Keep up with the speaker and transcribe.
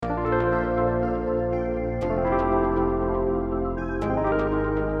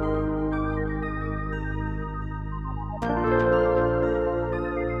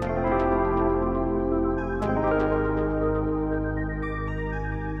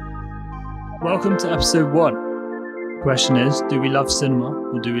Welcome to episode 1. The question is, do we love cinema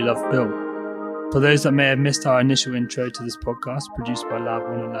or do we love film? For those that may have missed our initial intro to this podcast produced by Lab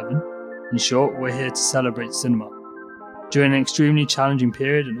 111, in short, we're here to celebrate cinema. During an extremely challenging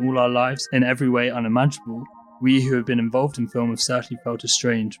period in all our lives, in every way unimaginable, we who have been involved in film have certainly felt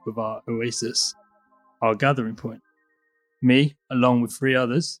estranged with our oasis, our gathering point. Me, along with 3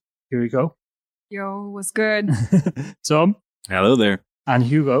 others, here we go. Yo, what's good? Tom. Hello there. And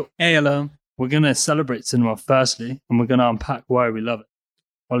Hugo. Hey, hello. We're going to celebrate cinema firstly, and we're going to unpack why we love it.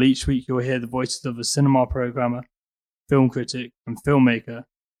 While each week you'll hear the voices of a cinema programmer, film critic, and filmmaker,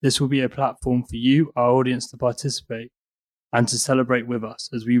 this will be a platform for you, our audience, to participate and to celebrate with us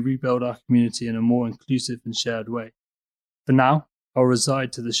as we rebuild our community in a more inclusive and shared way. For now, I'll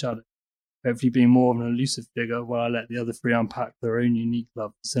reside to the shadow, hopefully being more of an elusive figure while I let the other 3 unpack their own unique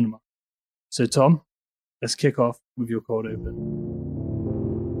love for cinema. So Tom, let's kick off with your cold open.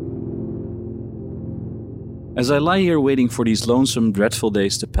 As I lie here waiting for these lonesome, dreadful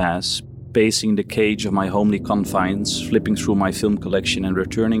days to pass, pacing the cage of my homely confines, flipping through my film collection and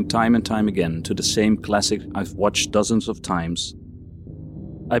returning time and time again to the same classic I've watched dozens of times,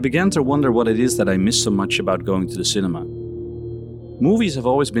 I began to wonder what it is that I miss so much about going to the cinema. Movies have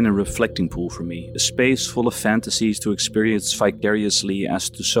always been a reflecting pool for me, a space full of fantasies to experience vicariously as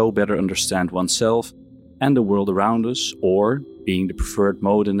to so better understand oneself and the world around us, or, being the preferred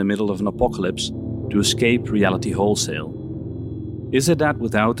mode in the middle of an apocalypse, to escape reality wholesale. Is it that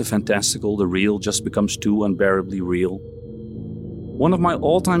without the fantastical, the real just becomes too unbearably real? One of my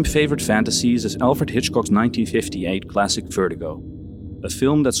all-time favorite fantasies is Alfred Hitchcock's 1958 classic Vertigo, a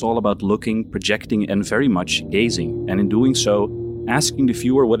film that's all about looking, projecting, and very much gazing, and in doing so, asking the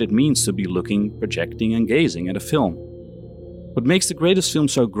viewer what it means to be looking, projecting, and gazing at a film. What makes the greatest film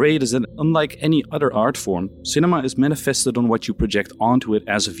so great is that, unlike any other art form, cinema is manifested on what you project onto it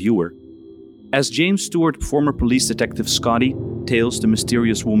as a viewer. As James Stewart, former police detective Scotty, tails the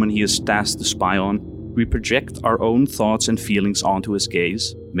mysterious woman he is tasked to spy on, we project our own thoughts and feelings onto his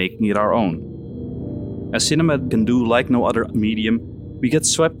gaze, making it our own. As cinema can do like no other medium, we get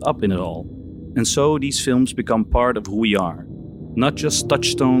swept up in it all. And so these films become part of who we are. Not just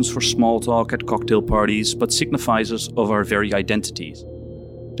touchstones for small talk at cocktail parties, but signifiers of our very identities.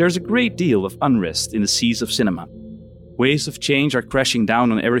 There's a great deal of unrest in the seas of cinema. Waves of change are crashing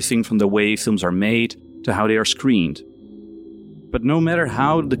down on everything from the way films are made to how they are screened. But no matter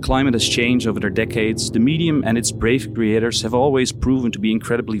how the climate has changed over the decades, the medium and its brave creators have always proven to be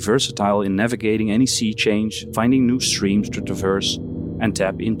incredibly versatile in navigating any sea change, finding new streams to traverse and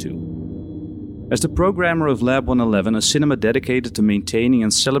tap into. As the programmer of Lab 111, a cinema dedicated to maintaining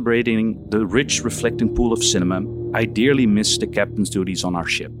and celebrating the rich reflecting pool of cinema, I dearly miss the captain's duties on our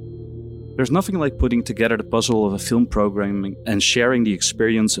ship. There's nothing like putting together the puzzle of a film programming and sharing the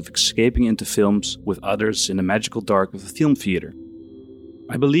experience of escaping into films with others in the magical dark of a film theater.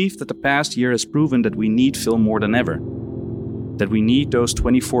 I believe that the past year has proven that we need film more than ever. That we need those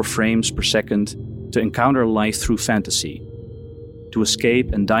 24 frames per second to encounter life through fantasy. To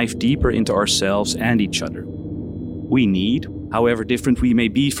escape and dive deeper into ourselves and each other. We need, however different we may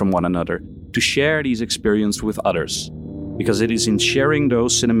be from one another, to share these experiences with others. Because it is in sharing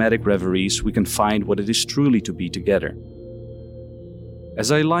those cinematic reveries we can find what it is truly to be together.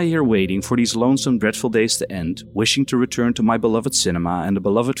 As I lie here waiting for these lonesome, dreadful days to end, wishing to return to my beloved cinema and the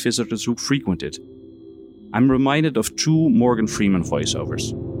beloved visitors who frequent it, I'm reminded of 2 Morgan Freeman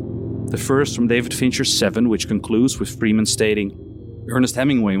voiceovers. The first from David Fincher's Seven, which concludes with Freeman stating, Ernest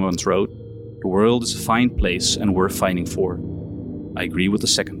Hemingway once wrote, "The world is a fine place and worth fighting for." I agree with the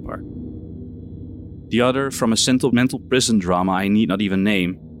second part. The other from a sentimental prison drama I need not even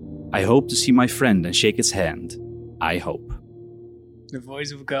name. I hope to see my friend and shake his hand. I hope. The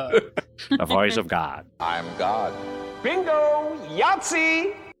voice of God. The voice of God. I'm God. Bingo!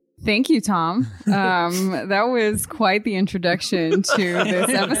 Yahtzee! Thank you, Tom. That was quite the introduction to this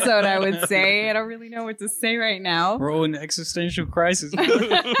episode, I would say. I don't really know what to say right now. We're all in existential crisis.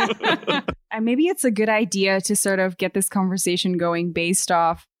 And maybe it's a good idea to sort of get this conversation going based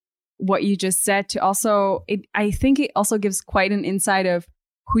off what you just said to also, I think it also gives quite an insight of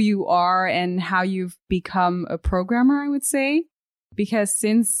who you are and how you've become a programmer, I would say. Because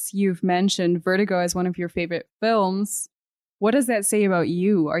since you've mentioned Vertigo as one of your favorite films, what does that say about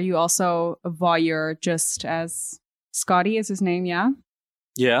you? Are you also a voyeur just as Scotty is his name, yeah?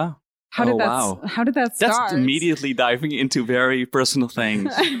 Yeah. How did that start? That's immediately diving into very personal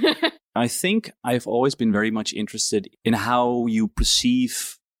things. I think I've always been very much interested in how you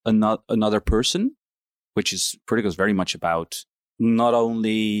perceive another person, which is Vertigo is very much about not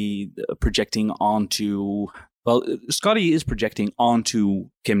only projecting onto Well, Scotty is projecting onto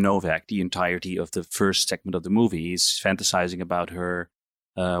Kim Novak the entirety of the first segment of the movie. He's fantasizing about her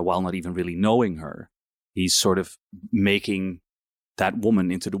while not even really knowing her. He's sort of making that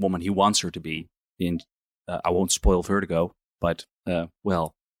woman into the woman he wants her to be. I won't spoil Vertigo, but, and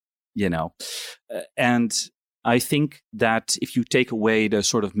I think that if you take away the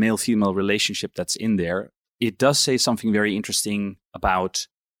sort of male-female relationship that's in there, it does say something very interesting about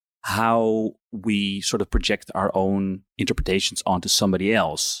how we sort of project our own interpretations onto somebody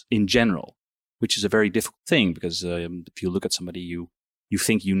else in general, which is a very difficult thing because if you look at somebody, you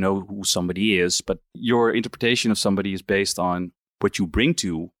think you know who somebody is, but your interpretation of somebody is based on what you bring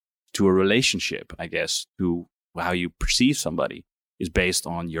to a relationship, I guess, to how you perceive somebody is based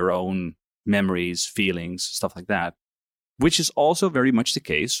on your own memories, feelings, stuff like that, which is also very much the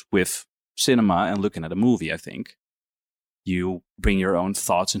case with cinema and looking at a movie, I think. You bring your own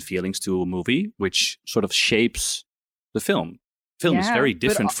thoughts and feelings to a movie, which sort of shapes the film. Film is very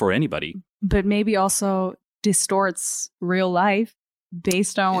different for anybody. But maybe also distorts real life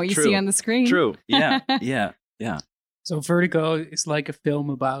based on what you see on the screen. True. Yeah. Yeah. So Vertigo is like a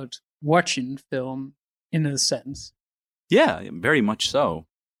film about watching film in a sense. Yeah, very much so.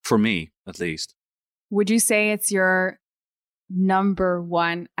 For me, at least. Would you say it's your number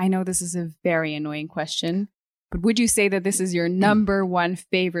one? I know this is a very annoying question, but would you say that this is your number one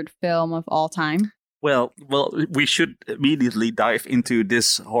favorite film of all time? Well, we should immediately dive into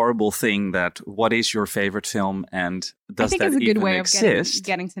this horrible thing that what is your favorite film and does that even exist? I think it's a good way of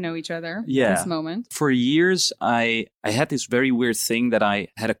getting to know each other at this moment. For years, I had this very weird thing that I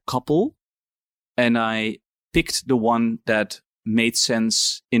had a couple and I picked the one that made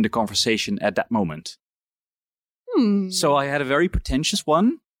sense in the conversation at that moment. So I had a very pretentious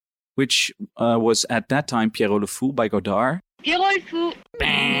one, which was at that time Pierrot le Fou by Godard. Pierrot le Fou.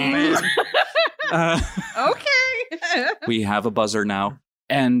 Bang! Okay. We have a buzzer now.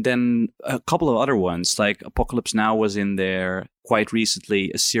 And then a couple of other ones, like Apocalypse Now was in there quite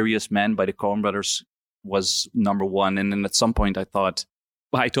recently. A Serious Man by the Coen Brothers was number one. And then at some point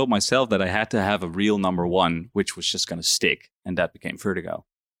I told myself that I had to have a real number one, which was just going to stick. And that became Vertigo.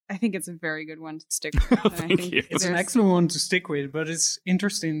 I think it's a very good one to stick with. Thank you. It's an excellent one to stick with, but it's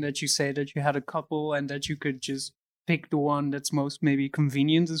interesting that you say that you had a couple and that you could just pick the one that's most maybe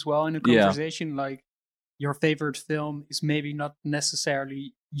convenient as well in a conversation. Yeah. Like your favorite film is maybe not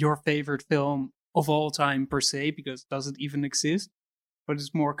necessarily your favorite film of all time per se, because it doesn't even exist, but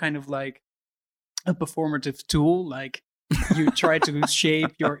it's more kind of like a performative tool. Like you try to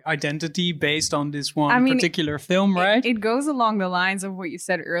shape your identity based on this one particular film, right? It goes along the lines of what you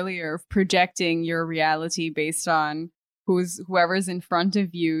said earlier, of projecting your reality based on whoever's in front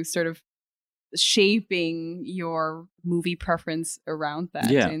of you, sort of shaping your movie preference around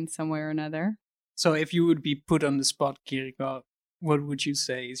that in some way or another. So if you would be put on the spot, Kirika, what would you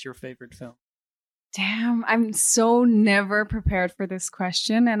say is your favorite film? Damn, I'm so never prepared for this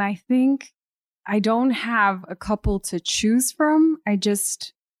question. And I think I don't have a couple to choose from. I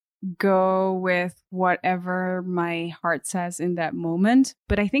just go with whatever my heart says in that moment.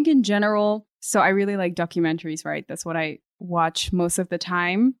 But I think in general, so I really like documentaries, right? That's what I watch most of the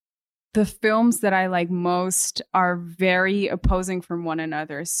time. The films that I like most are very opposing from one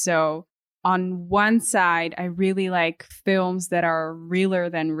another. So on one side, I really like films that are realer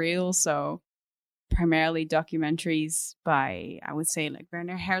than real. So primarily documentaries by, I would say, like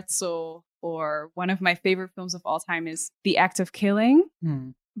Werner Herzog, or one of my favorite films of all time is The Act of Killing.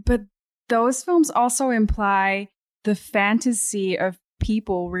 But those films also imply the fantasy of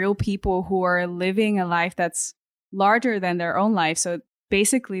people, real people who are living a life that's larger than their own life. So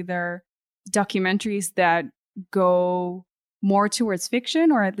basically, they're documentaries that go more towards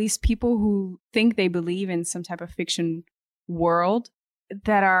fiction, or at least people who think they believe in some type of fiction world,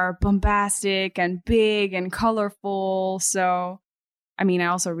 that are bombastic and big and colorful. So, I mean, I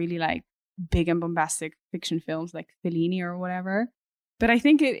also really like big and bombastic fiction films like Fellini or whatever. But I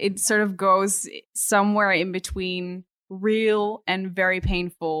think it sort of goes somewhere in between real and very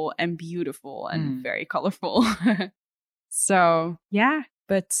painful and beautiful and very colorful. So, yeah,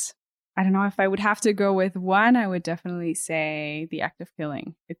 but I don't know, if I would have to go with one, I would definitely say The Act of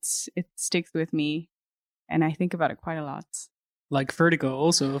Killing. It sticks with me and I think about it quite a lot. Like Vertigo,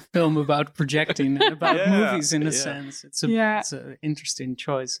 also a film about projecting and about movies in a sense. It's an interesting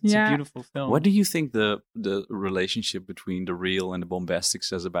choice. It's a beautiful film. What do you think the relationship between the real and the bombastic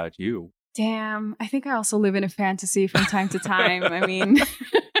says about you? Damn, I think I also live in a fantasy from time to time. I mean...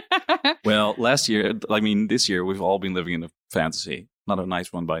 Well, this year, we've all been living in a fantasy. Not a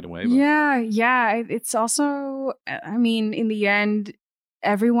nice one, by the way. But. Yeah. It's also, I mean, in the end,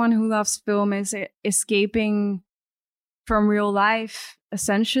 everyone who loves film is escaping from real life,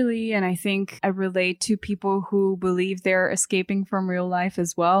 essentially. And I think I relate to people who believe they're escaping from real life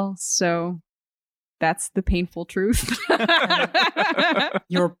as well. So that's the painful truth.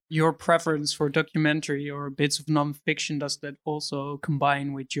 Your preference for documentary or bits of nonfiction, does that also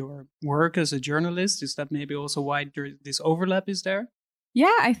combine with your work as a journalist? Is that maybe also why this overlap is there?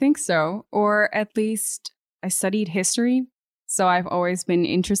 Yeah, I think so. Or at least I studied history. So I've always been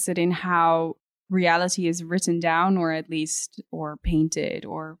interested in how reality is written down, or painted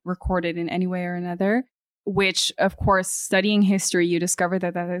or recorded in any way or another, which, of course, studying history, you discover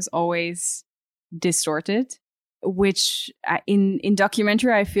that is always distorted, which in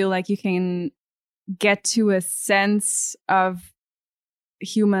documentary, I feel like you can get to a sense of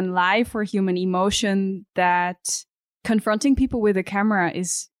human life or human emotion that confronting people with a camera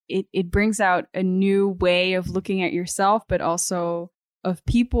it brings out a new way of looking at yourself, but also of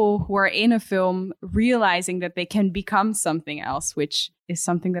people who are in a film realizing that they can become something else, which is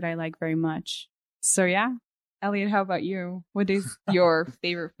something that I like very much. So yeah. Elliot, how about you? What is your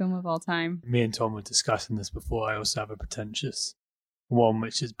favorite film of all time? Me and Tom were discussing this before. I also have a pretentious one,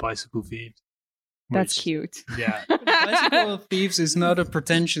 which is Bicycle Thieves. That's cute. Yeah. Bicycle Thieves is not a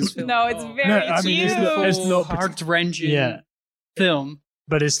pretentious film. No, it's very cute. It's not heart-wrenching film.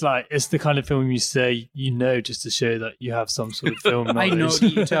 But it's the kind of film you say, just to show that you have some sort of film knowledge. I know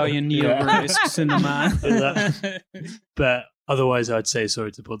the Italian neo-realist cinema. But otherwise, I'd say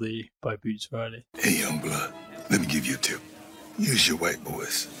Sorry to Bother You by Boots Riley. Hey, young blood, let me give you a tip. Use your white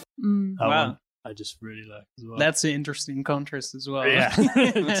boys. That one I just really like as well. That's an interesting contrast as well. Yeah.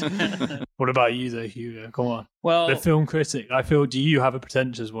 What about you, though, Hugo? Come on. Well, the film critic. I feel, do you have a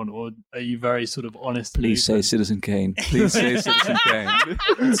pretentious one, or are you very sort of honest? Please say Citizen Kane. Please say Citizen Kane.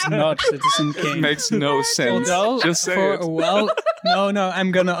 It's not Citizen Kane. Makes no sense. Although, just say for it. a while, no,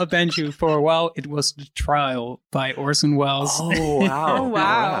 I'm gonna upend you. For a while, it was The Trial by Orson Welles. Oh wow! Oh,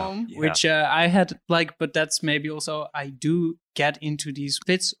 wow. Yeah. Which I had but that's maybe also I do get into these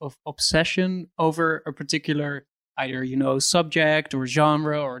fits of obsession over a particular either subject or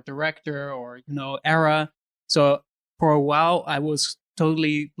genre or director or era. So for a while I was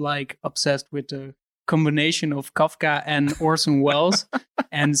totally obsessed with the combination of Kafka and Orson Welles.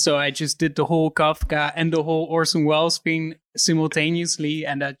 And so I just did the whole Kafka and the whole Orson Welles thing simultaneously,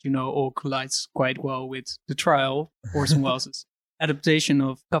 and that all collides quite well with The Trial, Orson Welles' adaptation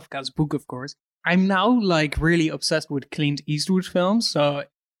of Kafka's book, of course. I'm now really obsessed with Clint Eastwood films, so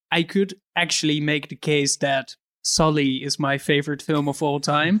I could actually make the case that Sully is my favorite film of all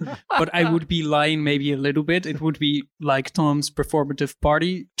time, but I would be lying maybe a little bit. It would be like Tom's performative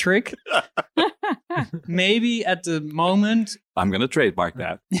party trick. Maybe at the moment. I'm going to trademark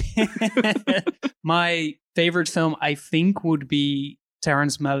that. My favorite film, I think, would be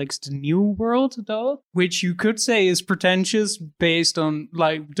Terrence Malick's The New World, though, which you could say is pretentious based on,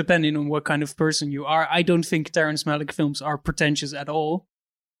 depending on what kind of person you are. I don't think Terrence Malick films are pretentious at all.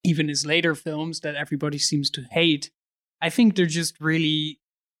 Even his later films that everybody seems to hate. I think they're just really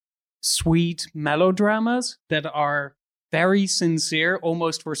sweet melodramas that are very sincere,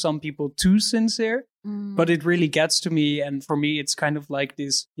 almost for some people too sincere. But it really gets to me. And for me, it's kind of like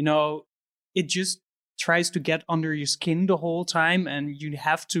this, it just tries to get under your skin the whole time, and you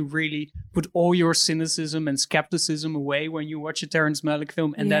have to really put all your cynicism and skepticism away when you watch a Terrence Malick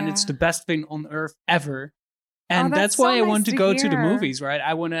film, and then it's the best thing on earth ever. And that's why I want to go to the movies, right?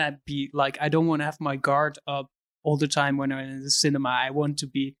 I want to be I don't want to have my guard up all the time when I'm in the cinema. I want to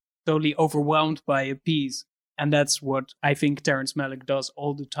be totally overwhelmed by a piece. And that's what I think Terrence Malick does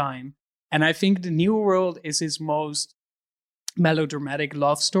all the time. And I think The New World is his most melodramatic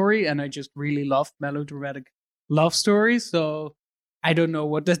love story, and I just really love melodramatic love stories. So I don't know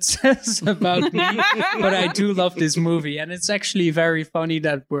what that says about me, but I do love this movie. And it's actually very funny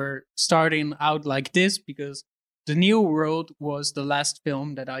that we're starting out like this, because The New World was the last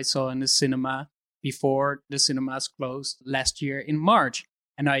film that I saw in the cinema before the cinemas closed last year in March.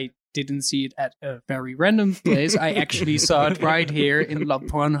 And I didn't see it at a very random place. I actually saw it right here in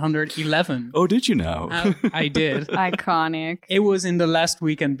Lab 111. Oh, did you know? I did. Iconic. It was in the last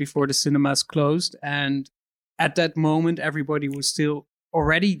weekend before the cinemas closed. And at that moment, everybody was still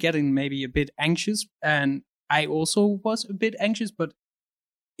already getting maybe a bit anxious. And I also was a bit anxious. But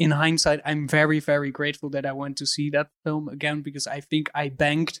in hindsight, I'm very, very grateful that I went to see that film again, because I think I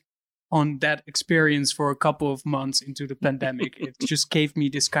banked on that experience for a couple of months into the pandemic. It just gave me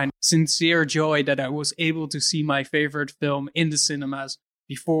this kind of sincere joy that I was able to see my favorite film in the cinemas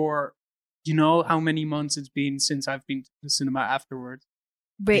before, how many months it's been since I've been to the cinema afterwards.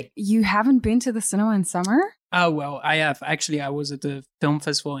 But you haven't been to the cinema in summer? Oh, well, I have. Actually, I was at the film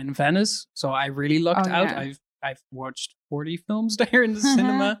festival in Venice, so I really lucked out. Yeah. I've watched 40 films there in the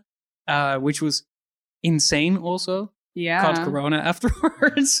cinema, which was insane also. Yeah. Caught Corona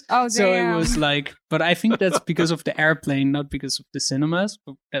afterwards. Oh, so damn. it was like, but I think that's because of the airplane, not because of the cinemas.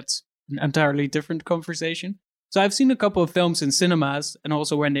 But that's an entirely different conversation. So I've seen a couple of films in cinemas and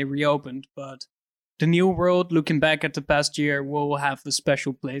also when they reopened, but The New World, looking back at the past year, will have a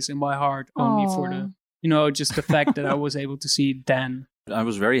special place in my heart only for the, just the fact that I was able to see Dan. I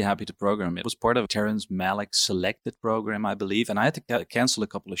was very happy to program. It was part of Terrence Malick's selected program, I believe, and I had to cancel a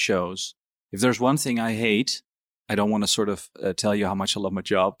couple of shows. If there's one thing I hate, I don't want to sort of tell you how much I love my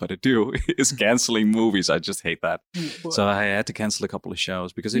job, but I do, is canceling movies. I just hate that. So I had to cancel a couple of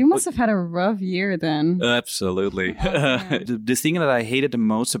shows because you must have had a rough year then. Absolutely. The thing that I hated the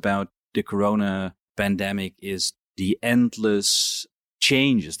most about the Corona pandemic is the endless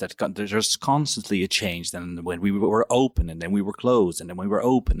changes there's constantly a change. Then when we were open and then we were closed and then we were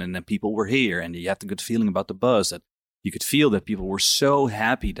open and then people were here and you had the good feeling about the buzz that you could feel that people were so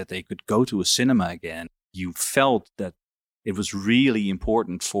happy that they could go to a cinema again. You felt that it was really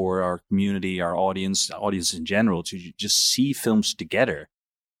important for our community, our audience in general, to just see films together.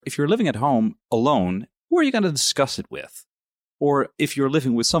 If you're living at home alone, who are you going to discuss it with? Or if you're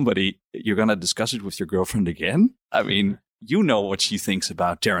living with somebody, you're going to discuss it with your girlfriend again? I mean, you know what she thinks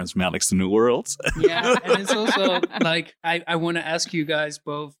about Terrence Malick's The New World. Yeah, and it's also like, I want to ask you guys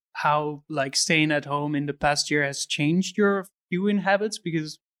both how like staying at home in the past year has changed your viewing habits,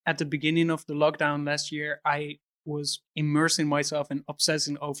 because at the beginning of the lockdown last year, I was immersing myself and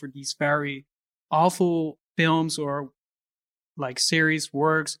obsessing over these very awful films or like series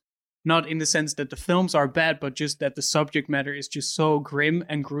works, not in the sense that the films are bad, but just that the subject matter is just so grim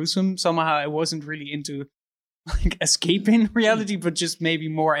and gruesome. Somehow I wasn't really into like escaping reality, but just maybe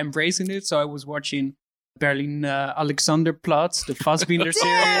more embracing it. So I was watching Berlin Alexanderplatz, the Fassbinder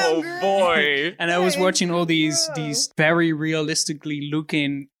series. Oh boy! And I was watching all these very realistically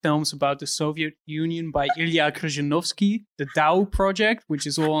looking films about the Soviet Union by Ilya Krzyzanowski, the Tau Project, which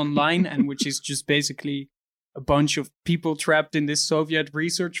is all online and which is just basically a bunch of people trapped in this Soviet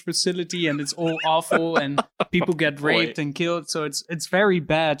research facility, and it's all awful, and people get raped and killed. So it's very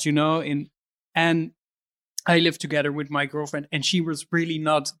bad, and I lived together with my girlfriend, and she was really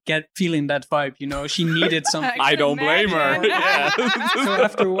not feeling that vibe, She needed something. I don't blame her. Yeah. So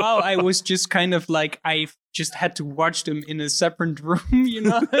after a while, I was just kind of like, I just had to watch them in a separate room,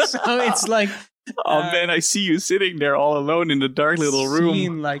 So it's like... Oh man, I see you sitting there all alone in the dark little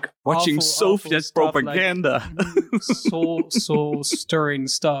room, like watching awful Soviet stuff, propaganda. Like, soul stirring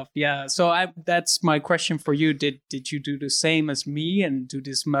stuff. Yeah. So that's my question for you. Did you do the same as me and do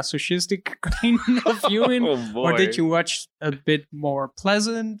this masochistic kind of viewing, or did you watch a bit more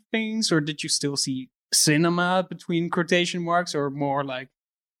pleasant things, or did you still see cinema between quotation marks, or more like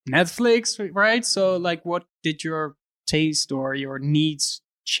Netflix? Right. So like, what did your taste or your needs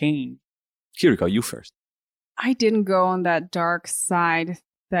change? Kiriko, you first. I didn't go on that dark side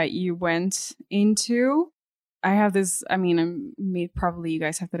that you went into. I have this, probably you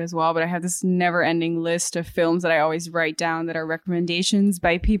guys have that as well, but I have this never-ending list of films that I always write down that are recommendations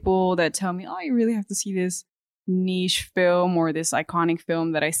by people that tell me, oh, you really have to see this niche film or this iconic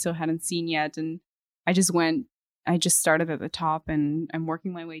film that I still hadn't seen yet. And I just started at the top and I'm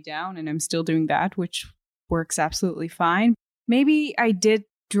working my way down, and I'm still doing that, which works absolutely fine. Maybe I did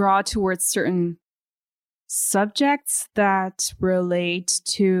draw towards certain subjects that relate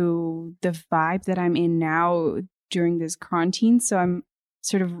to the vibe that I'm in now during this quarantine. So I'm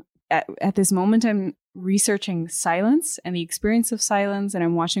sort of at this moment, I'm researching silence and the experience of silence, and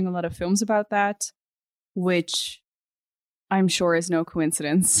I'm watching a lot of films about that, which I'm sure is no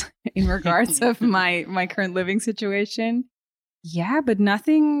coincidence in regards of my current living situation. Yeah, but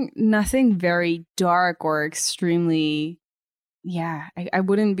nothing very dark or extremely. Yeah, I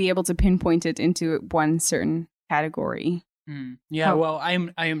wouldn't be able to pinpoint it into one certain category. Yeah, well, I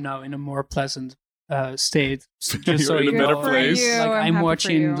am now in a more pleasant state. Just You're in a better place. Like I'm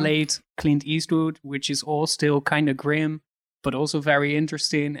watching late Clint Eastwood, which is all still kind of grim, but also very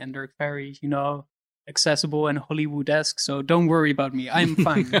interesting, and they're very, accessible and Hollywood-esque. So don't worry about me. I'm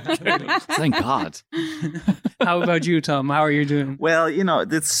fine. Thank God. How about you, Tom? How are you doing? Well,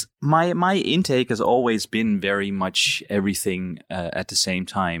 that's my intake has always been very much everything at the same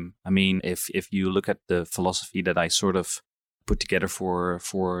time. I mean, if you look at the philosophy that I sort of put together for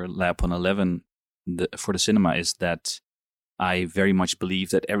Lab 111 for the cinema, is that I very much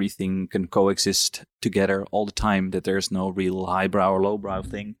believe that everything can coexist together all the time, that there's no real highbrow or lowbrow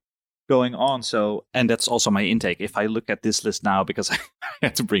thing. going on. So, and that's also my intake. If I look at this list now, because I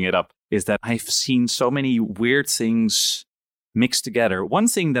had to bring it up, is that I've seen so many weird things mixed together. One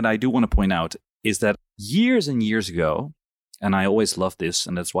thing that I do want to point out is that years and years ago, and I always love this,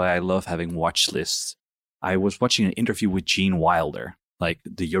 and that's why I love having watch lists, I was watching an interview with Gene Wilder, like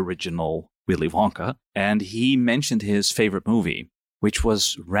the original Willy Wonka, and he mentioned his favorite movie, which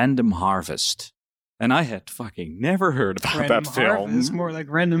was Random Harvest. And I had fucking never heard about that film. It's more like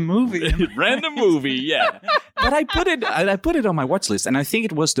Random Movie. Random Movie, yeah. But I put it on my watch list, and I think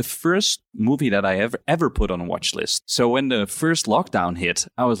it was the first movie that I ever put on a watch list. So when the first lockdown hit,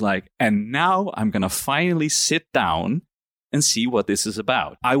 I was like, and now I'm going to finally sit down and see what this is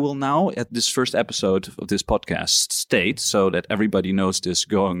about. I will now, at this first episode of this podcast, state, so that everybody knows this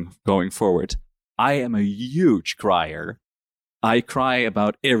going forward, I am a huge crier. I cry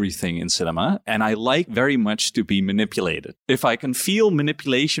about everything in cinema, and I like very much to be manipulated. If I can feel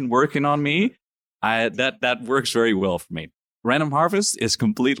manipulation working on me, that works very well for me. Random Harvest is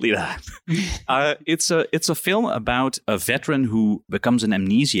completely that. It's a film about a veteran who becomes an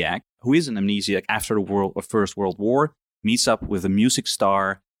amnesiac, who is an amnesiac after the First World War, meets up with a music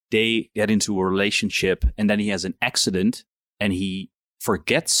star, they get into a relationship, and then he has an accident, and he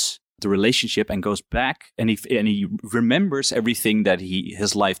forgets the relationship and goes back, and he remembers everything that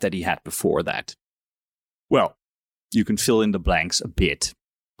his life that he had before that. Well, you can fill in the blanks a bit.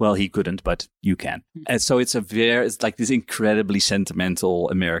 Well, he couldn't, but you can. And so it's like this incredibly sentimental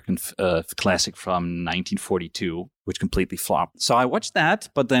American classic from 1942, which completely flopped. So I watched that,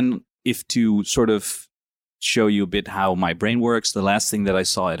 but then if to sort of show you a bit how my brain works, the last thing that I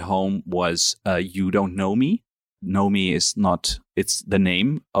saw at home was You Don't Know Me. Know Me is not, it's the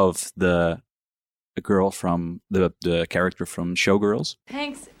name of the girl from the character from Showgirls.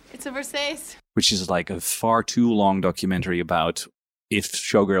 Thanks, it's a Versailles. Which is like a far too long documentary about if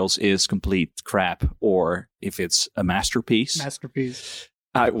Showgirls is complete crap or if it's a masterpiece. Masterpiece.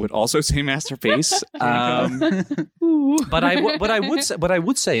 I would also say masterpiece. But I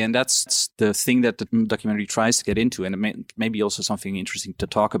would say, and that's the thing that the documentary tries to get into, and it may be also something interesting to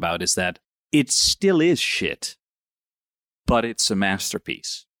talk about, is that it still is shit. But it's a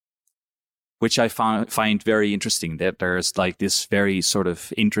masterpiece, which I find very interesting, that there's like this very sort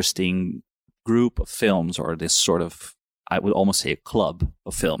of interesting group of films, or this sort of, I would almost say a club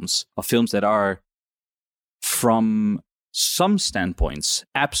of films that are, from some standpoints,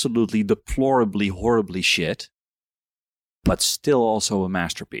 absolutely deplorably, horribly shit, but still also a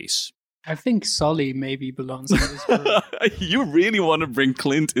masterpiece. I think Sully maybe belongs in this group. You really want to bring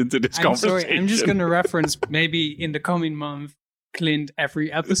Clint into this conversation. Sorry, I'm just going to reference maybe in the coming month Clint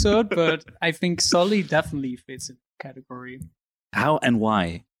every episode, but I think Sully definitely fits in the category. How and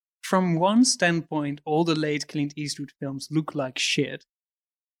why? From one standpoint, all the late Clint Eastwood films look like shit.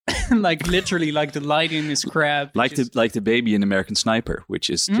 Like literally, like the lighting is crap. Like the baby in American Sniper, which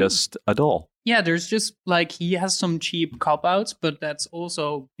is just a doll. Yeah, there's just like, he has some cheap cop-outs, but that's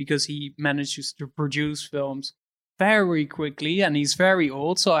also because he manages to produce films very quickly, and he's very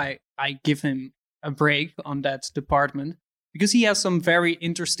old, so I give him a break on that department, because he has some very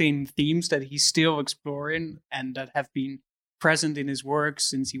interesting themes that he's still exploring and that have been present in his work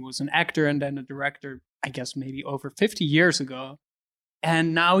since he was an actor and then a director, I guess maybe over 50 years ago.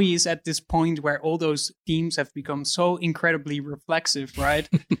 And now he's at this point where all those themes have become so incredibly reflexive, right?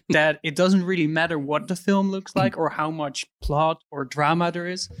 That it doesn't really matter what the film looks like or how much plot or drama there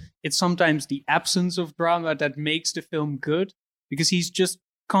is. It's sometimes the absence of drama that makes the film good, because he's just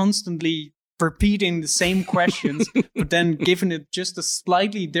constantly repeating the same questions, but then giving it just a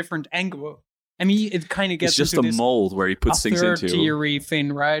slightly different angle. I mean, it kind of gets it's just into a mold where he puts things into theory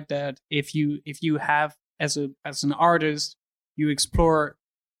thing, right? That if you have as an artist, you explore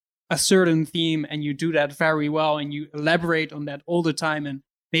a certain theme and you do that very well and you elaborate on that all the time and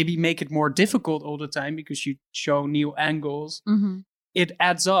maybe make it more difficult all the time because you show new angles. Mm-hmm. It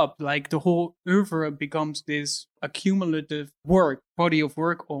adds up. Like the whole oeuvre becomes this accumulative body of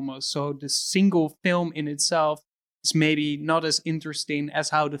work almost. So the single film in itself is maybe not as interesting as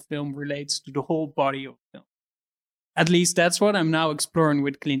how the film relates to the whole body of film. At least that's what I'm now exploring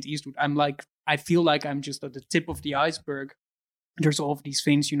with Clint Eastwood. I feel like I'm just at the tip of the iceberg. There's all of these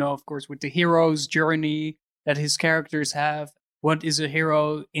things, of course, with the hero's journey that his characters have. What is a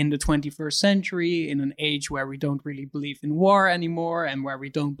hero in the 21st century, in an age where we don't really believe in war anymore and where we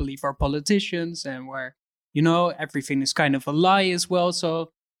don't believe our politicians and where, everything is kind of a lie as well.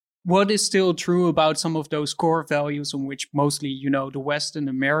 So what is still true about some of those core values on which mostly, the West and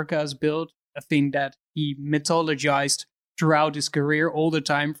America is built? A thing that he mythologized throughout his career all the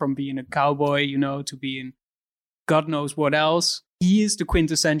time, from being a cowboy, to being God knows what else. he is the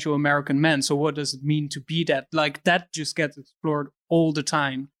quintessential American man. So what does it mean to be that? Like, that just gets explored all the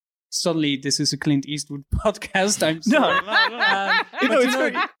time. Suddenly, this is a Clint Eastwood podcast. I'm sorry.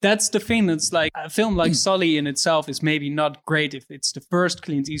 No. That's the thing. It's like a film like Sully in itself is maybe not great if it's the first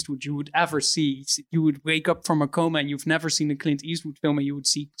Clint Eastwood you would ever see. You would wake up from a coma and you've never seen a Clint Eastwood film and you would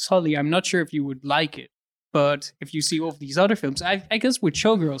see Sully. I'm not sure if you would like it. But if you see all of these other films, I guess with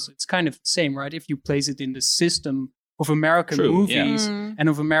Showgirls, it's kind of the same, right? If you place it in the system of American movies and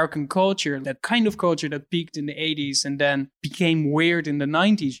of American culture, that kind of culture that peaked in the 80s and then became weird in the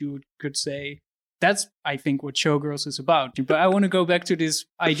 90s, you could say. That's, I think, what Showgirls is about. But I want to go back to this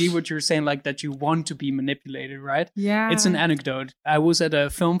idea, what you're saying, like that you want to be manipulated, right? Yeah. It's an anecdote. I was at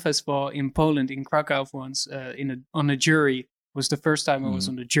a film festival in Poland, in Krakow once, on a jury. It was the first time I was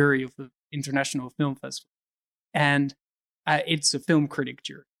on the jury of an international film festival. And it's a film critic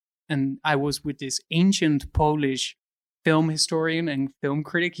jury. And I was with this ancient Polish film historian and film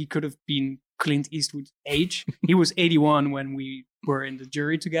critic. He could have been Clint Eastwood's age. He was 81 when we were in the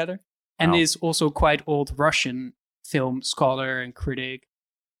jury together. And is also quite old Russian film scholar and critic.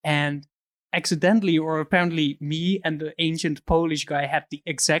 And accidentally, or apparently, me and the ancient Polish guy had the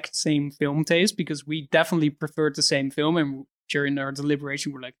exact same film taste, because we definitely preferred the same film. And during our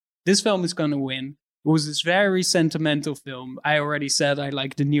deliberation, we're like, this film is going to win. It was this very sentimental film. I already said I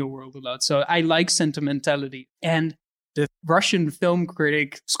like The New World a lot. So I like sentimentality. And the Russian film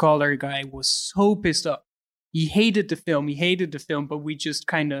critic scholar guy was so pissed off. He hated the film, but we just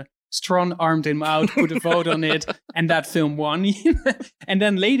kind of strong-armed him out, put a vote on it, and that film won. And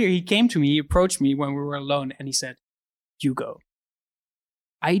then later he came to me, he approached me when we were alone, and he said, Hugo,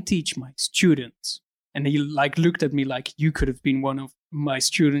 I teach my students. And he looked at me like, you could have been one of my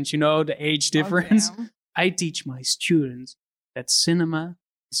students, the age difference. Oh, I teach my students that cinema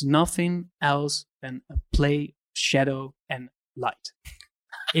is nothing else than a play of shadow and light.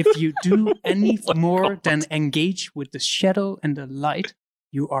 If you do any more than engage with the shadow and the light,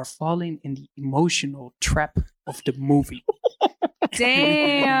 you are falling in the emotional trap of the movie.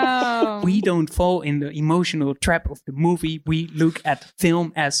 Damn. We don't fall in the emotional trap of the movie. We look at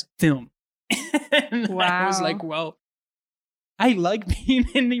film as film. I was like, well, I like being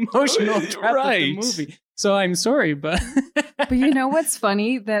in the emotional trap of the movie. So I'm sorry, but... But you know what's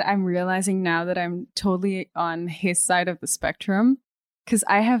funny? That I'm realizing now that I'm totally on his side of the spectrum. Because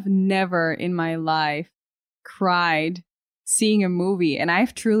I have never in my life cried seeing a movie. And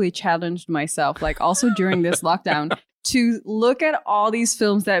I've truly challenged myself, also during this lockdown, to look at all these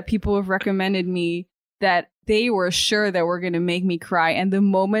films that people have recommended me that they were sure that were going to make me cry. And the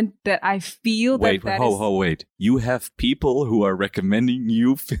moment that I feel wait, you have people who are recommending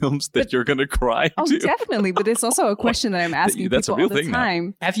you films that you're going to cry to? Oh, definitely. But it's also a question that I'm asking people all the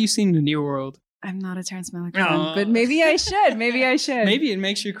time. Have you seen The New World? I'm not a Terrence Malick fan, but maybe I should. Maybe it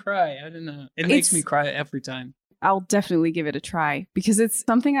makes you cry. I don't know. It makes me cry every time. I'll definitely give it a try because it's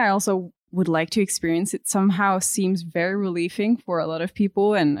something I also would like to experience. It somehow seems very relieving for a lot of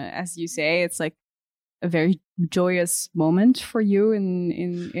people. And as you say, it's like a very joyous moment for you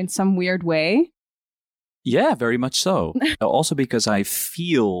in some weird way. Yeah, very much so. Also because I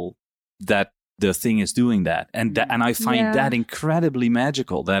feel that the thing is doing that. And I find that incredibly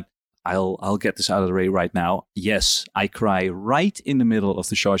magical that I'll get this out of the way right now. Yes, I cry right in the middle of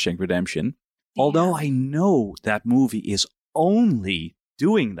The Shawshank Redemption. Although I know that movie is only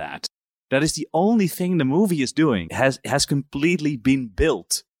doing that. That is the only thing the movie is doing. Has completely been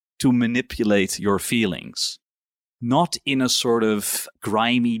built to manipulate your feelings. Not in a sort of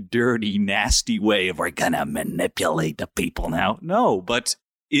grimy, dirty, nasty way of we're gonna manipulate the people now. No, but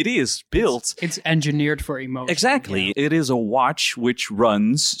it is built. It's engineered for emotion. Exactly. Yeah. It is a watch which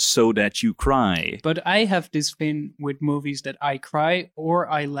runs so that you cry. But I have this thing with movies that I cry or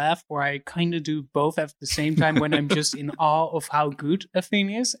I laugh or I kind of do both at the same time when I'm just in awe of how good a thing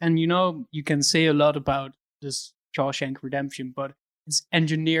is. And you can say a lot about this Shawshank Redemption, but it's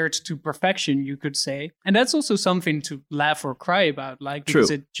engineered to perfection, you could say. And that's also something to laugh or cry about,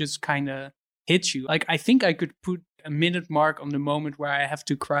 because it just kind of hits you. I think I could put a minute mark on the moment where I have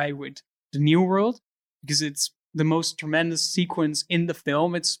to cry with The New World, because it's the most tremendous sequence in the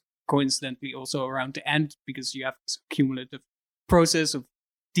film. It's coincidentally also around the end, because you have this cumulative process of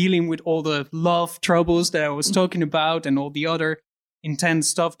dealing with all the love troubles that I was talking about and all the other intense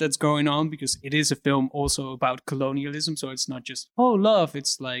stuff that's going on, because it is a film also about colonialism. So it's not just, love.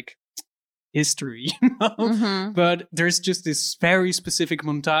 It's like history, Mm-hmm. But there's just this very specific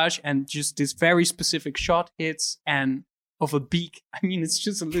montage and just this very specific shot hits. And of a beak. I mean, it's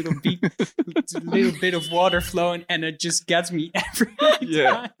just a little beak, it's a little bit of water flowing, and it just gets me every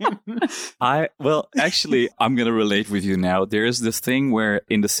time. Actually, I'm gonna relate with you now. There is this thing where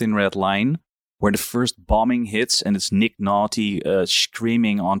in the Thin Red Line, where the first bombing hits and it's Nick Nolte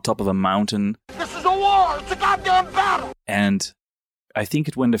screaming on top of a mountain. This is a war! It's a goddamn battle! And I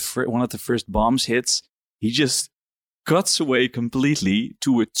think when one of the first bombs hits, he just cuts away completely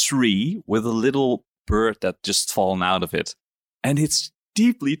to a tree with a little bird that just fallen out of it. And it's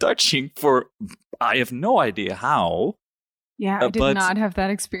deeply touching I have no idea how. Yeah, I did not have that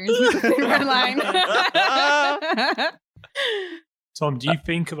experience with the Thin Red Line. Tom, do you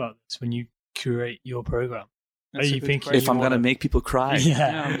think about this when you curate your program? That's Are you thinking if I'm going to make people cry?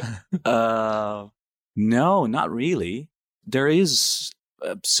 Yeah. No, not really. There is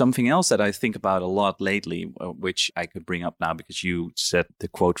something else that I think about a lot lately, which I could bring up now because you said the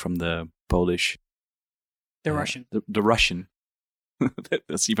quote from the Polish. The Russian. The Russian.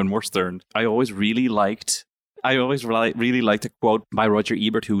 That's even more stern. I always really liked a quote by Roger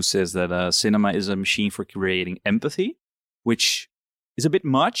Ebert who says that cinema is a machine for creating empathy, which is a bit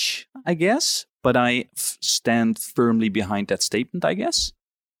much, I guess, but I stand firmly behind that statement, I guess.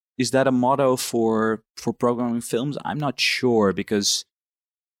 Is that a motto for programming films? I'm not sure because,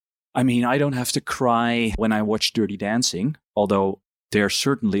 I mean, I don't have to cry when I watch Dirty Dancing, although there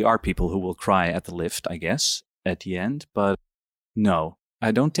certainly are people who will cry at the lift, I guess, at the end. But no,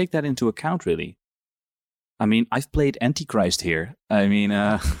 I don't take that into account, really. I mean, I've played Antichrist here. I mean...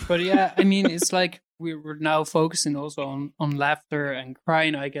 But yeah, I mean, it's like we're now focusing also on laughter and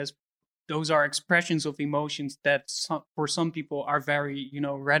crying, I guess. Those are expressions of emotions that for some people are very,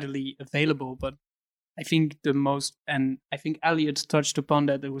 readily available. But I think and I think Elliot touched upon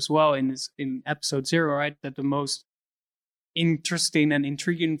that as well in episode 0, right? That the most interesting and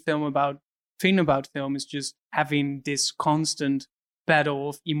intriguing thing about film is just having this constant battle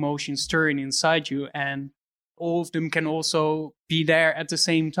of emotions stirring inside you, and all of them can also be there at the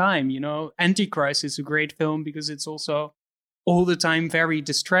same time. Antichrist is a great film because it's also all the time very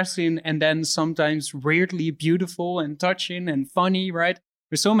distressing and then sometimes weirdly beautiful and touching and funny, right?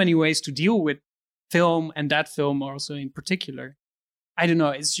 There's so many ways to deal with film, and that film also in particular. I don't know,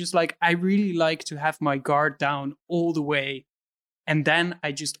 it's just like I really like to have my guard down all the way, and then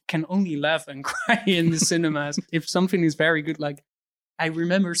I just can only laugh and cry in the cinemas if something is very good. Like I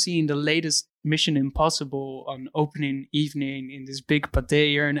remember seeing the latest Mission Impossible on opening evening in this big Pathé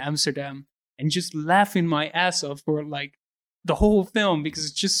here in Amsterdam and just laughing my ass off for like the whole film because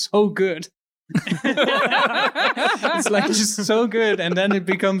it's just so good. It's like just so good, and then it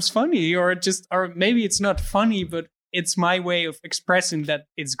becomes funny, or maybe it's not funny, but it's my way of expressing that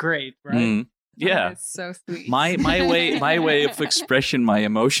it's great, right? Yeah, that is so sweet. My way of expression, my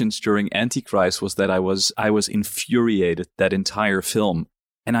emotions during Antichrist was that I was infuriated that entire film,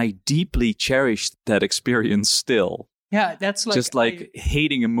 and I deeply cherished that experience still. Yeah, that's like just like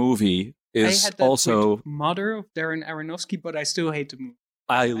hating a movie. I had that also with Mother of Darren Aronofsky, but I still hate the movie.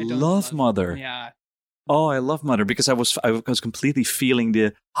 I love Mother. Yeah. Oh, I love Mother because I was completely feeling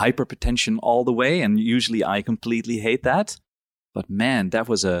the hypertension all the way, and usually I completely hate that. But man, that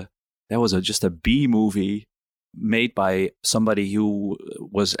was just a B movie made by somebody who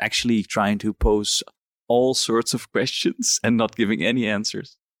was actually trying to pose all sorts of questions and not giving any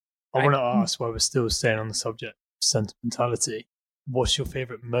answers. I want to ask, while we're still staying on the subject of sentimentality, what's your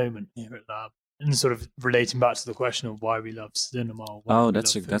favorite moment here at Lab? And sort of relating back to the question of why we love cinema.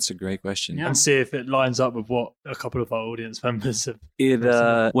 That's a great question. Yeah. And see if it lines up with what a couple of our audience members have.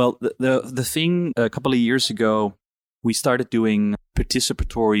 Well, the thing a couple of years ago, we started doing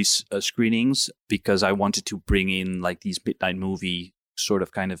participatory screenings because I wanted to bring in like these midnight movie sort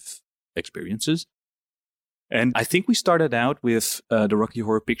of kind of experiences. And I think we started out with the Rocky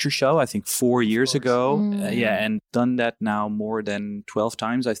Horror Picture Show, I think 4 years ago. And done that now more than 12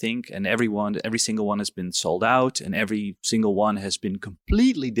 times, I think. And every single one has been sold out, and every single one has been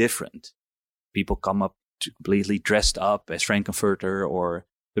completely different. People come up completely dressed up as Frankenfurter, or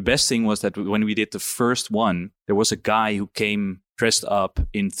the best thing was that when we did the first one, there was a guy who came dressed up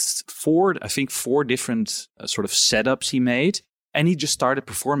in four different sort of setups he made. And he just started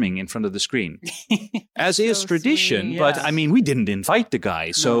performing in front of the screen, as is tradition. Sweet, yeah. But I mean, we didn't invite the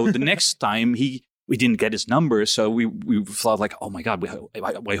guy. So the next time we didn't get his number. So we thought like, oh my God,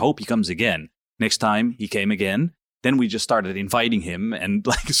 I hope he comes again. Next time he came again. Then we just started inviting him and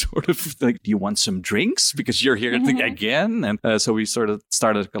like sort of like, do you want some drinks? Because you're here again. And so we sort of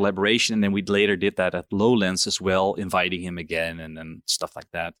started a collaboration. And then we later did that at Lowlands as well, inviting him again and stuff like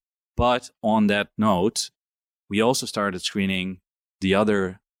that. But on that note, we also started screening the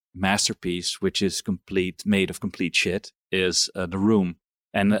other masterpiece, which is made of complete shit, is The Room.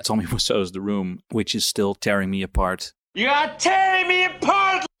 And Tommy Wiseau's The Room, which is still tearing me apart. You are tearing me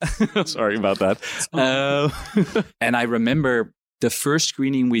apart! Sorry about that. And I remember the first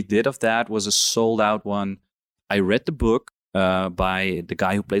screening we did of that was a sold out one. I read the book by the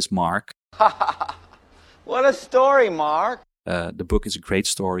guy who plays Mark. What a story, Mark. The book is a great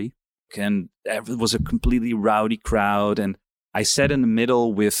story. And it was a completely rowdy crowd. And I sat in the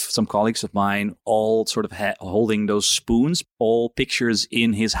middle with some colleagues of mine, all sort of holding those spoons. All pictures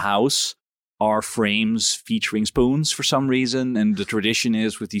in his house are frames featuring spoons for some reason. And the tradition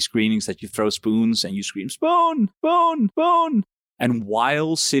is with these screenings that you throw spoons and you scream, spoon, spoon, spoon. And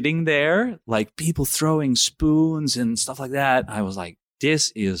while sitting there, like people throwing spoons and stuff like that, I was like,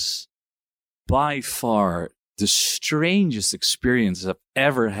 this is by far the strangest experience I've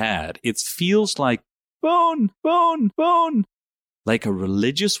ever had. It feels like spoon, spoon, spoon. Like a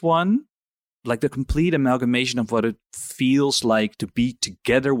religious one. Like the complete amalgamation of what it feels like to be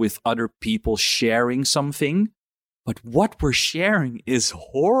together with other people sharing something. But what we're sharing is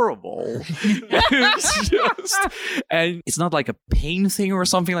horrible. And it's not like a pain thing or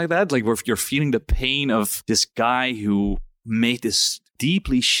something like that. Like you're feeling the pain of this guy who made this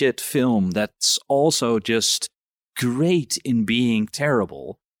deeply shit film that's also just great in being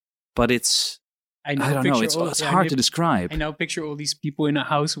terrible. But I don't know. It's hard to describe. I now picture all these people in a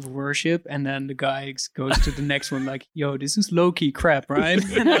house of worship, and then the guy goes to the next one like, yo, this is low-key crap, right?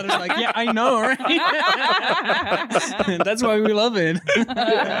 And I was like, yeah, I know, right? That's why we love it.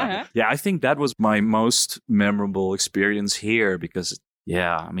 Yeah, I think that was my most memorable experience here because,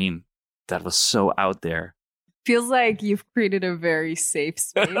 I mean, that was so out there. Feels like you've created a very safe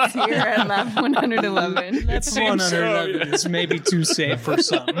space here at Lab 111. Lab 111 is maybe too safe for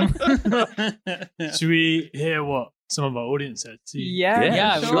some. Should we hear what some of our audience said?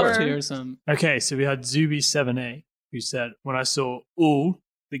 Yeah, sure. I'd love to hear some. Okay, so we had Zuby7A, who said, when I saw all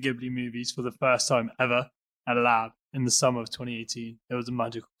the Ghibli movies for the first time ever at Lab in the summer of 2018, it was a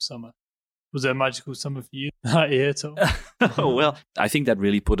magical summer. Was it a magical summer for you that year, Tom? Well, I think that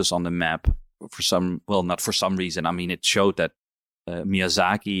really put us on the map. Not for some reason. I mean, it showed that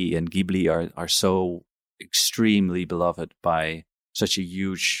Miyazaki and Ghibli are so extremely beloved by such a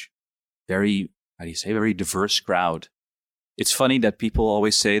huge, very diverse crowd. It's funny that people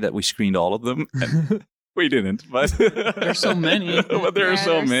always say that we screened all of them. And we didn't, but there's so many. But there are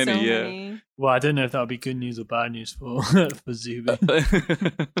so many. Well, I don't know if that would be good news or bad news for Zuby.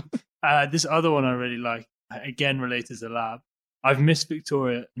 This other one I really like, again related to Lab. I've missed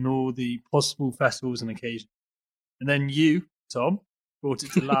Victoria and all the possible festivals and occasions. And then you, Tom, brought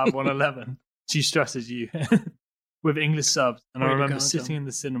it to Lab 111. She stresses you with English subs. And I remember sitting in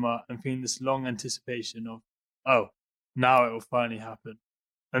the cinema and feeling this long anticipation of, oh, now it will finally happen.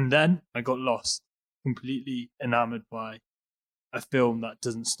 And then I got lost, completely enamored by a film that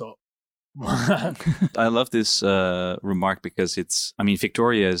doesn't stop. I love this remark because there's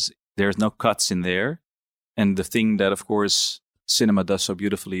no cuts in there. And the thing that, of course, cinema does so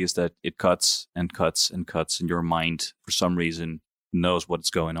beautifully is that it cuts and cuts and cuts, and your mind, for some reason, knows what's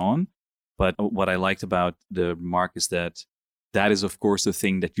going on. But what I liked about the remark is that is, of course, the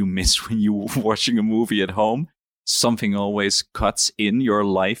thing that you miss when you're watching a movie at home. Something always cuts in, your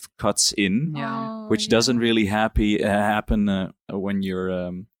life cuts in, which doesn't really happen when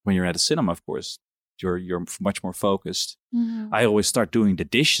you're at a cinema, of course. You're much more focused. Mm-hmm. I always start doing the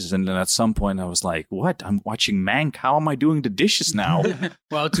dishes, and then at some point I was like, what? I'm watching Mank. How am I doing the dishes now?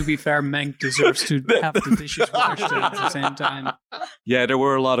 Well, to be fair, Mank deserves to have the dishes washed at the same time. Yeah, there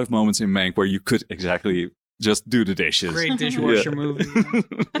were a lot of moments in Mank where you could exactly just do the dishes. Great dishwasher movie.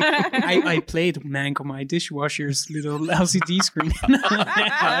 I played Mank on my dishwasher's little LCD screen.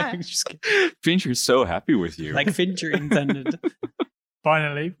 Fincher's so happy with you. Like Fincher intended.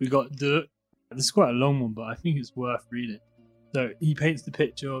 Finally, we got Dirk. This is quite a long one, but I think it's worth reading. So he paints the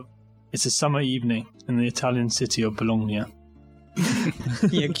picture of it's a summer evening in the Italian city of Bologna.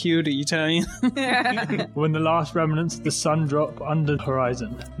 Yeah, cue the Italian. When the last remnants of the sun drop under the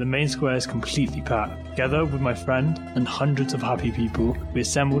horizon, the main square is completely packed. Together with my friend and hundreds of happy people, we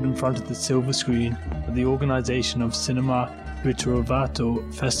assembled in front of the silver screen that the organization of Cinema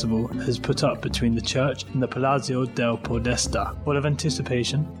Ritrovato Festival has put up between the church and the Palazzo del Podesta. Full of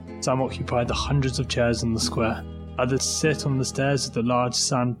anticipation, some occupy the hundreds of chairs in the square. Others sit on the stairs of the large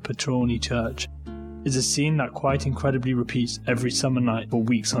San Petroni church. It's a scene that quite incredibly repeats every summer night for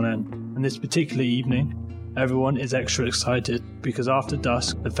weeks on end. And this particular evening, everyone is extra excited because after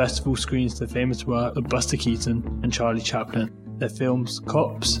dusk, the festival screens the famous work of Buster Keaton and Charlie Chaplin, their films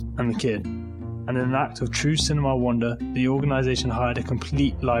Cops and The Kid. And in an act of true cinema wonder, the organisation hired a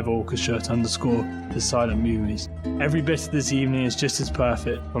complete live orchestra to underscore the silent movies. Every bit of this evening is just as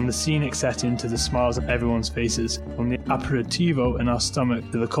perfect, from the scenic setting to the smiles on everyone's faces, from the aperitivo in our stomach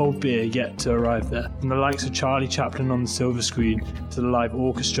to the cold beer yet to arrive there, from the likes of Charlie Chaplin on the silver screen to the live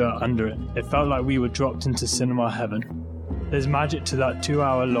orchestra under it. It felt like we were dropped into cinema heaven. There's magic to that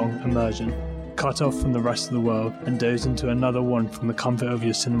 2-hour-long immersion. Cut off from the rest of the world and doze into another one from the comfort of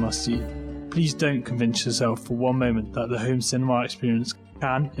your cinema seat. Please don't convince yourself for one moment that the home cinema experience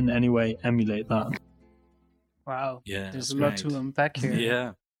can in any way emulate that. Wow. Yeah, there's that's a lot great. to unpack here.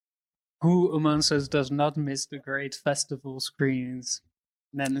 Yeah. Who amongst us does not miss the great festival screenings?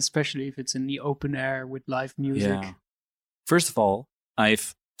 And then especially if it's in the open air with live music. Yeah. First of all,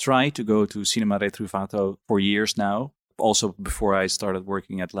 I've tried to go to Cinema Retrovato for years now, also before I started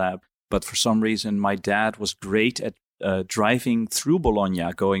working at Lab. But for some reason, my dad was great at driving through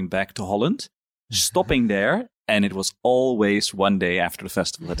Bologna, going back to Holland, stopping there, and it was always one day after the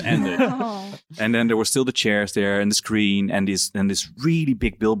festival had ended. Oh. And then there were still the chairs there and the screen and this really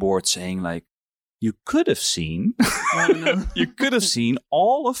big billboard saying like, you could have seen, you could have seen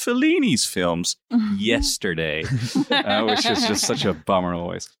all of Fellini's films yesterday, which is just such a bummer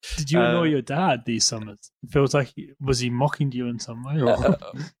always. Did you annoy your dad these summers? It feels like, was he mocking you in some way? Or?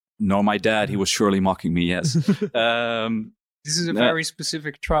 No, my dad, he was surely mocking me, yes. This is a very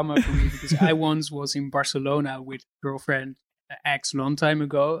specific trauma for me because I once was in Barcelona with girlfriend ex long time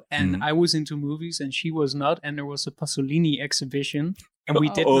ago, and I was into movies and she was not, and there was a Pasolini exhibition and we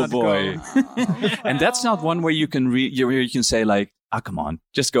did not boy. go. And that's not one where you can where you can say like, ah, come on,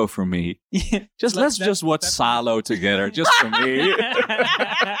 just go for me. Let's just watch Salo together, just for me.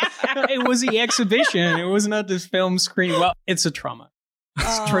 It was the exhibition. It was not this film screen. Well, it's a trauma.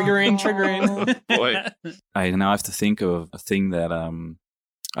 It's triggering. Boy. I now have to think of a thing that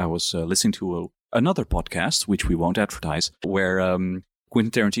I was listening to another podcast, which we won't advertise, where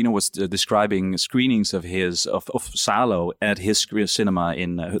Quentin Tarantino was describing screenings of Salo at his cinema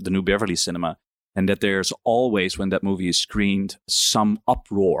in the New Beverly Cinema, and that there's always, when that movie is screened, some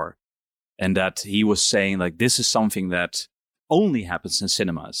uproar, and that he was saying like this is something that only happens in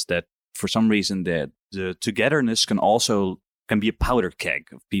cinemas. That for some reason that the togetherness can be a powder keg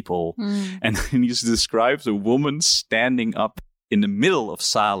of people. And he describes a woman standing up in the middle of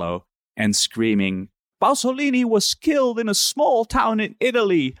Salo and screaming, Pasolini was killed in a small town in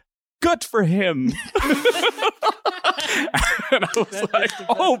Italy. Good for him. And I was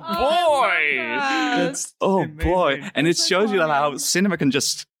oh boy. Oh boy. And it shows you how cinema can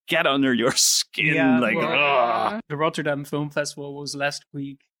just get under your skin. The Rotterdam Film Festival was last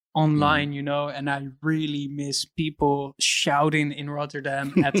week online, and I really miss people shouting in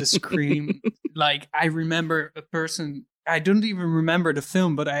Rotterdam at the screen. Like, I remember a person, I don't even remember the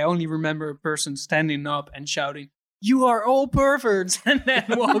film, but I only remember a person standing up and shouting, "You are all perverts," and then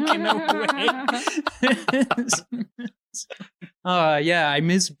walking away. I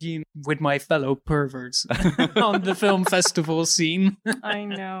miss being with my fellow perverts on the film festival scene. I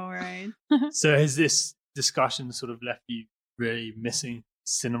know, right? So has this discussion sort of left you really missing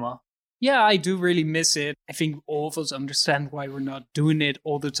cinema? Yeah, I do really miss it. I think all of us understand why we're not doing it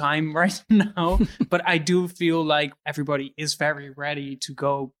all the time right now. But I do feel like everybody is very ready to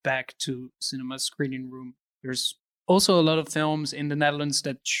go back to cinema screening room. There's also a lot of films in the Netherlands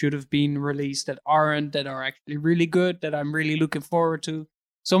that should have been released that aren't, that are actually really good, that I'm really looking forward to.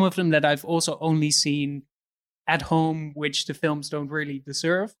 Some of them that I've also only seen at home, which the films don't really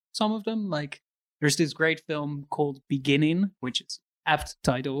deserve. Some of them, like there's this great film called Beginning, which is apt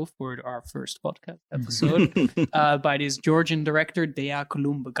title for our first podcast episode, by this Georgian director, Dea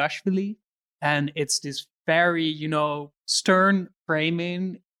Kolumbagashvili. And it's this very, stern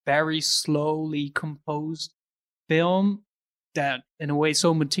framing, very slowly composed film that in a way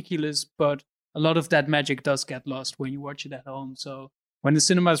so meticulous, but a lot of that magic does get lost when you watch it at home. So when the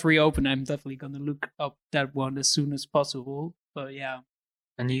cinemas reopen, I'm definitely going to look up that one as soon as possible. But yeah.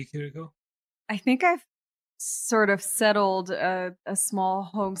 And you, Kiriko? I think I've sort of settled a small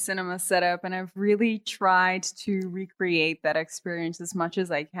home cinema setup, and I've really tried to recreate that experience as much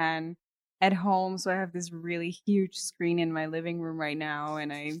as I can at home. So I have this really huge screen in my living room right now,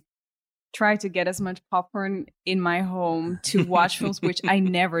 and I try to get as much popcorn in my home to watch films, which I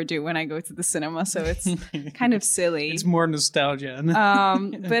never do when I go to the cinema. So it's kind of silly. It's more nostalgia.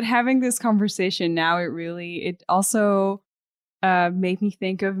 But having this conversation now, it also made me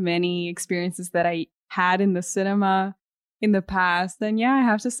think of many experiences that I had in the cinema in the past. And yeah, I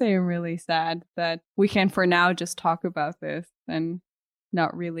have to say I'm really sad that we can for now just talk about this and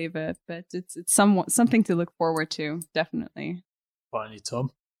not relive it. But it's something to look forward to, definitely. Finally,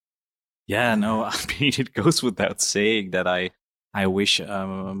 Tom. Yeah, no, I mean, it goes without saying that I wish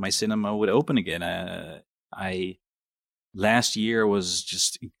my cinema would open again. Last year was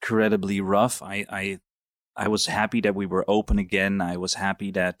just incredibly rough. I was happy that we were open again. I was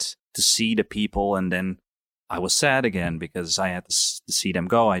happy that to see the people, and then I was sad again because I had to see them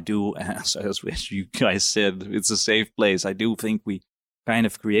go. I do, as you guys said, it's a safe place. I do think we kind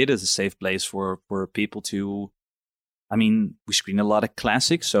of created a safe place for people to. I mean, we screen a lot of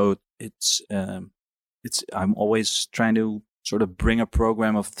classics, so it's. I'm always trying to sort of bring a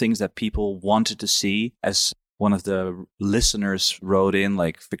program of things that people wanted to see. As one of the listeners wrote in,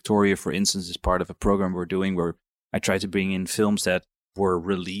 like Victoria, for instance, is part of a program we're doing where I try to bring in films that were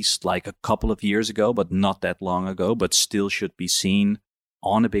released like a couple of years ago, but not that long ago, but still should be seen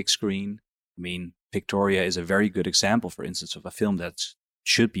on a big screen. I mean, Victoria is a very good example, for instance, of a film that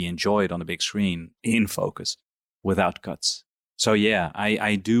should be enjoyed on a big screen in focus without cuts. So yeah,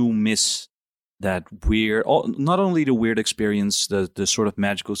 I do miss that weird, not only the weird experience, the sort of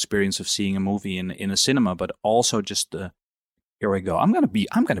magical experience of seeing a movie in a cinema, but also just here we go. I'm gonna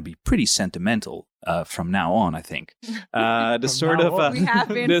be pretty sentimental from now on. I think the sort of we have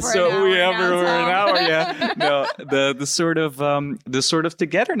been for an hour. Yeah, no, the sort of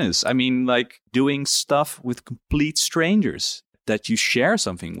togetherness. I mean, like doing stuff with complete strangers that you share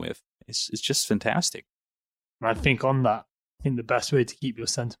something with. It's just fantastic. I think on that, I think the best way to keep your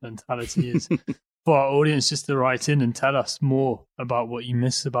sentimentality is for our audience just to write in and tell us more about what you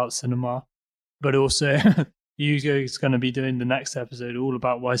miss about cinema. But also, Hugo's going to be doing the next episode all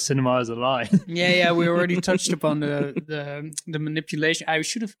about why cinema is a lie. Yeah, we already touched upon the manipulation. I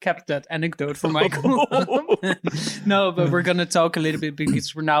should have kept that anecdote for Michael. No, but we're going to talk a little bit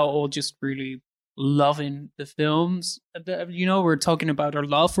because we're now all just really loving the films. We're talking about our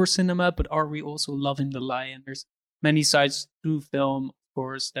love for cinema, but are we also loving the lie? And there's many sides to film, of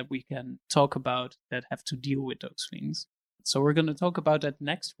course, that we can talk about that have to deal with those things. So we're going to talk about that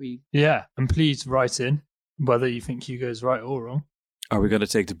next week. Yeah, and please write in whether you think Hugo's right or wrong. Are we going to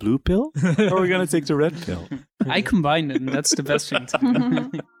take the blue pill or are we going to take the red pill? I combine it, and that's the best thing to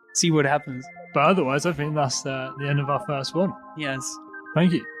do. See what happens. But otherwise, I think that's the end of our first one. Yes.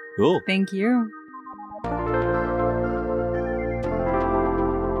 Thank you. Cool. Thank you.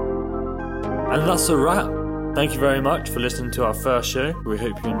 And that's a wrap. Thank you very much for listening to our first show. We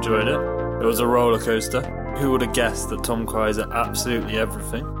hope you enjoyed it. It was a roller coaster. Who would have guessed that Tom cries at absolutely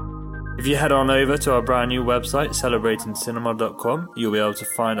everything? If you head on over to our brand new website, celebratingcinema.com, you'll be able to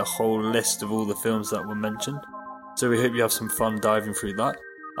find a whole list of all the films that were mentioned. So we hope you have some fun diving through that.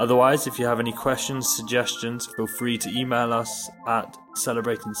 Otherwise, if you have any questions, suggestions, feel free to email us at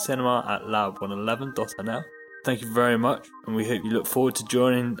celebratingcinema@lab111.nl. Thank you very much, and we hope you look forward to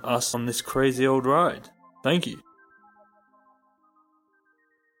joining us on this crazy old ride. Thank you.